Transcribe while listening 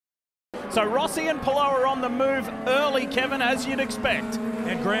So Rossi and Palou are on the move early, Kevin, as you'd expect.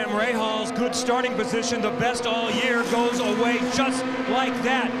 And Graham Rahal's good starting position, the best all year, goes away just like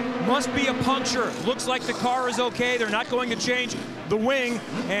that. Must be a puncture. Looks like the car is okay. They're not going to change the wing,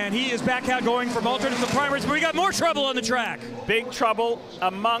 and he is back out going from alternates to primaries, but we got more trouble on the track. Big trouble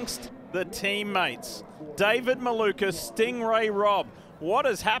amongst the teammates. David Malukas, Stingray Robb. What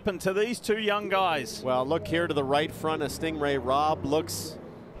has happened to these two young guys? Well, look here to the right front of Stingray Robb. Looks,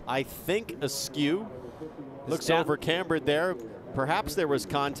 I think, askew. Looks over-cambered there. Perhaps there was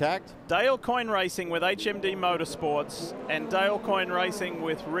contact. Dale Coyne Racing with HMD Motorsports and Dale Coyne Racing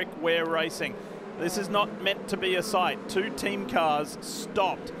with Rick Ware Racing. This is not meant to be a sight. Two team cars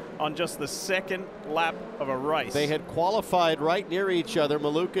stopped on just the second lap of a race. They had qualified right near each other.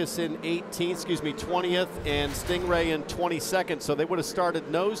 Malukas in 20th, and Stingray in 22nd. So they would have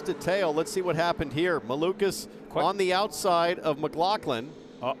started nose to tail. Let's see what happened here. Malukas on the outside of McLaughlin.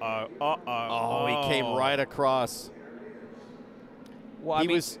 Oh, he came right across. Well,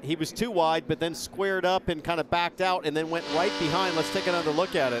 he was too wide, but then squared up and kind of backed out and then went right behind. Let's take another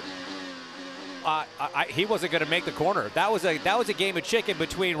look at it. He wasn't going to make the corner. That was a game of chicken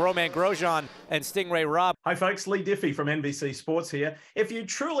between Romain Grosjean and Stingray Robb. Hi folks, Lee Diffie from NBC Sports here. If you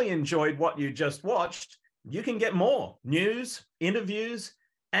truly enjoyed what you just watched, you can get more news, interviews,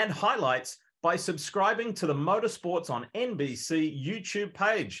 and highlights by subscribing to the Motorsports on NBC YouTube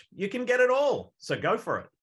page. You can get it all, so go for it.